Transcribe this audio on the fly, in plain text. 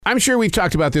I'm sure we've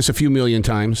talked about this a few million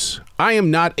times. I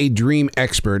am not a dream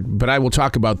expert, but I will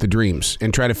talk about the dreams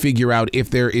and try to figure out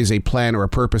if there is a plan or a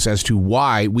purpose as to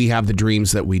why we have the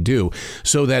dreams that we do,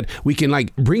 so that we can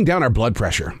bring down our blood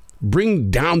pressure, bring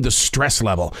down the stress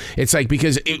level. It's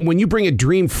because when you bring a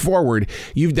dream forward,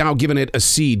 you've now given it a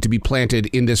seed to be planted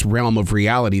in this realm of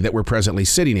reality that we're presently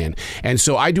sitting in. And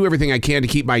so I do everything I can to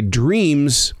keep my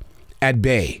dreams at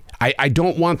bay. I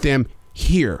don't want them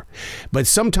here. But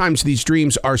sometimes these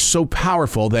dreams are so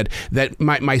powerful that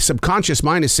my subconscious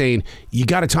mind is saying, you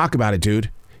got to talk about it, dude.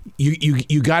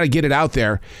 You got to get it out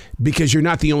there, because you're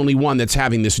not the only one that's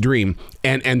having this dream.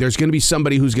 And there's going to be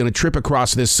somebody who's going to trip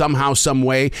across this somehow, some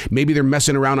way. Maybe they're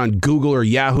messing around on Google or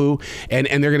Yahoo, and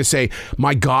they're going to say,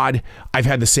 my God, I've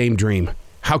had the same dream.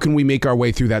 How can we make our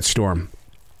way through that storm?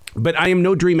 But I am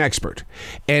no dream expert,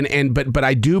 but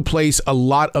I do place a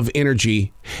lot of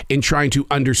energy in trying to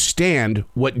understand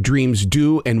what dreams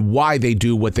do and why they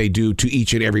do what they do to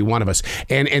each and every one of us.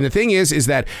 And the thing is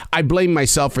that I blame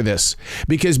myself for this,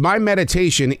 because my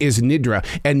meditation is Nidra,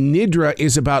 and Nidra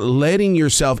is about letting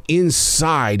yourself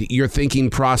inside your thinking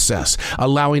process,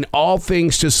 allowing all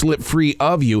things to slip free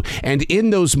of you. And in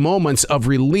those moments of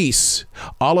release,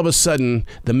 all of a sudden,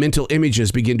 the mental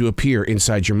images begin to appear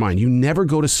inside your mind. You never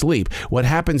go to sleep. What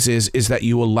happens is that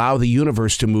you allow the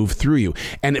universe to move through you.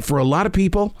 And for a lot of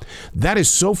people, that is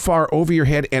so far over your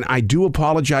head, and I do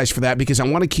apologize for that, because I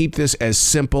want to keep this as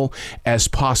simple as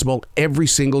possible every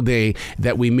single day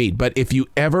that we meet. But if you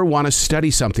ever want to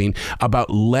study something about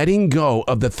letting go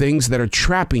of the things that are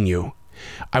trapping you,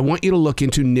 I want you to look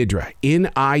into Nidra,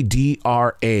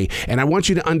 Nidra, and I want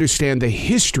you to understand the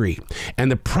history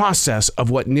and the process of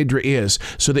what Nidra is,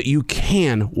 so that you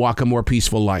can walk a more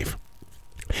peaceful life.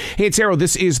 Hey, it's Arrow.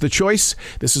 This is The Choice.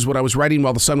 This is what I was writing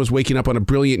while the sun was waking up on a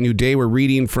brilliant new day. We're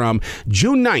reading from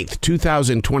June 9th,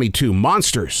 2022.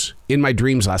 Monsters in my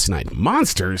dreams last night.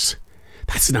 Monsters?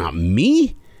 That's not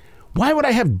me. Why would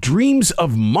I have dreams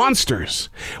of monsters?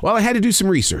 Well, I had to do some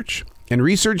research. And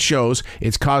research shows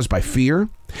it's caused by fear,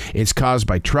 it's caused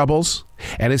by troubles,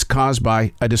 and it's caused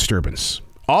by a disturbance.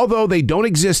 Although they don't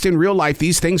exist in real life,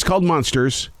 these things called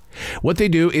monsters, what they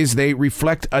do is they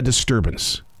reflect a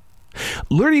disturbance.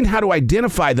 Learning how to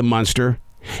identify the monster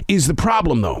is the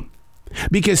problem, though,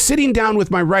 because sitting down with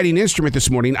my writing instrument this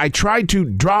morning, I tried to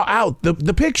draw out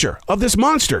the picture of this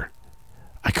monster.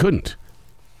 I couldn't,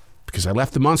 because I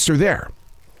left the monster there.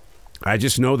 I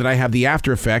just know that I have the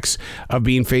after effects of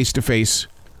being face to face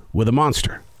with a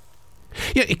monster.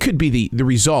 Yeah, it could be the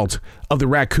result of the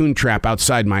raccoon trap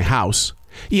outside my house.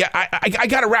 Yeah, I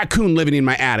got a raccoon living in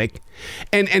my attic.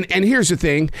 And here's the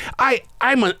thing.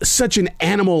 I'm such an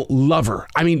animal lover.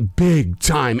 I mean, big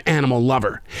time animal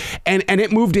lover. And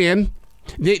it moved in.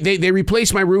 They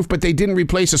replaced my roof, but they didn't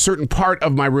replace a certain part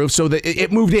of my roof, so that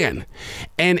it moved in.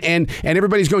 And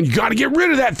everybody's going, you got to get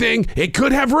rid of that thing. It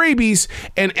could have rabies.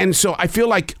 And so I feel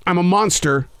like I'm a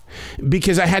monster,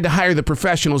 because I had to hire the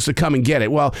professionals to come and get it.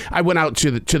 Well, I went out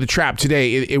to the trap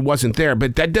today. It wasn't there,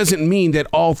 but that doesn't mean that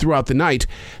all throughout the night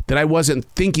that I wasn't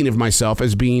thinking of myself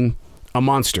as being a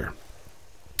monster.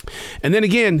 And then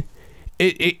again,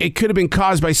 it could have been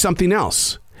caused by something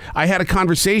else. I had a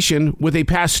conversation with a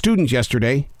past student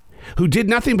yesterday who did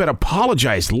nothing but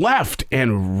apologize left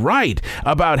and right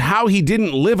about how he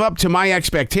didn't live up to my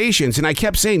expectations. And I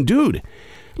kept saying, dude,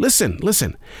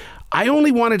 listen. I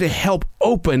only wanted to help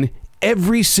open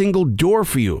every single door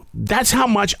for you. That's how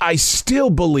much I still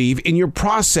believe in your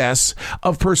process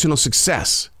of personal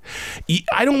success.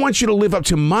 I don't want you to live up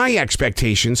to my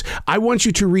expectations. I want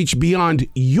you to reach beyond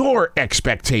your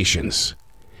expectations.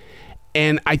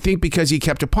 And I think because he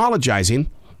kept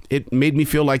apologizing, it made me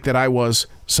feel like that I was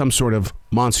some sort of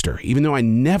monster, even though I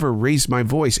never raised my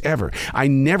voice ever. I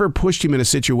never pushed him in a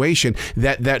situation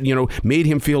that made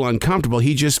him feel uncomfortable.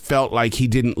 He just felt like he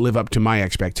didn't live up to my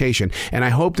expectation. And I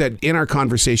hope that in our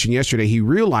conversation yesterday, he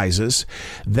realizes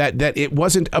that it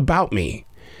wasn't about me,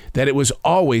 that it was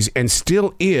always and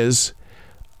still is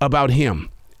about him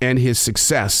and his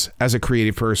success as a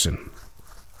creative person.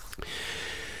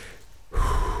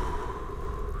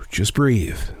 Just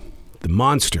breathe. The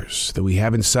monsters that we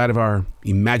have inside of our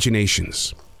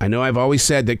imaginations. I know I've always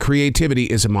said that creativity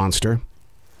is a monster,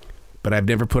 but I've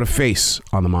never put a face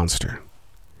on the monster.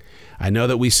 I know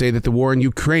that we say that the war in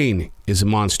Ukraine is a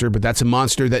monster, but that's a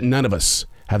monster that none of us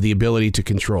have the ability to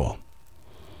control.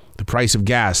 The price of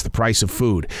gas, the price of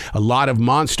food. A lot of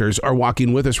monsters are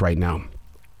walking with us right now.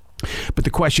 But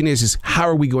the question is how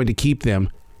are we going to keep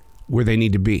them where they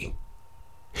need to be?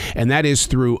 And that is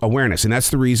through awareness. And that's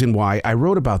the reason why I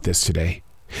wrote about this today.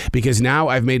 Because now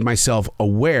I've made myself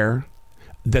aware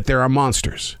that there are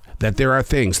monsters, that there are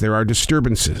things, there are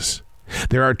disturbances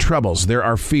There are troubles. There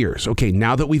are fears. Okay,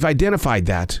 now that we've identified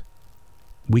that,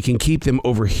 we can keep them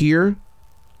over here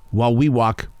while we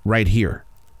walk right here.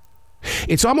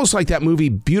 It's almost like that movie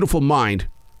Beautiful Mind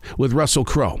with Russell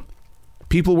Crowe.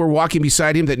 People were walking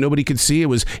beside him that nobody could see. It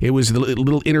was the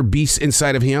little inner beast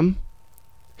inside of him.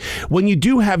 When you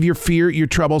do have your fear, your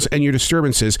troubles, and your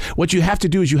disturbances, what you have to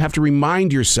do is you have to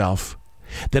remind yourself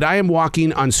that I am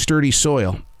walking on sturdy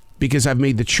soil because I've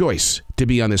made the choice to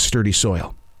be on this sturdy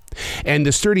soil. And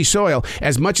the sturdy soil,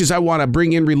 as much as I want to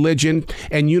bring in religion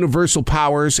and universal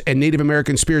powers and Native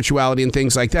American spirituality and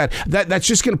things like that, that's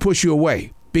just going to push you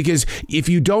away. Because if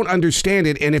you don't understand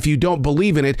it and if you don't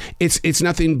believe in it, it's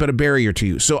nothing but a barrier to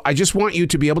you. So I just want you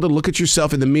to be able to look at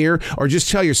yourself in the mirror or just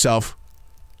tell yourself,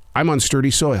 I'm on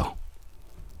sturdy soil.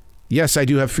 Yes, I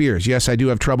do have fears. Yes, I do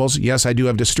have troubles. Yes, I do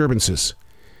have disturbances.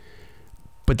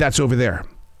 But that's over there.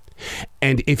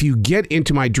 And if you get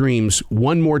into my dreams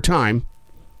one more time,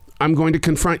 I'm going to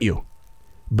confront you,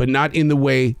 but not in the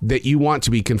way that you want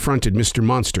to be confronted, Mr.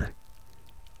 Monster.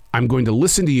 I'm going to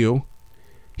listen to you,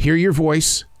 hear your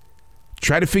voice,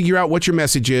 try to figure out what your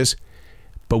message is,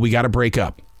 but we got to break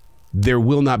up. There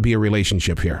will not be a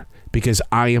relationship here because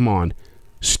I am on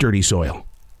sturdy soil.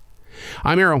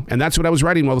 I'm Arrow, and that's what I was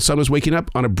writing while the sun was waking up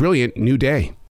on a brilliant new day.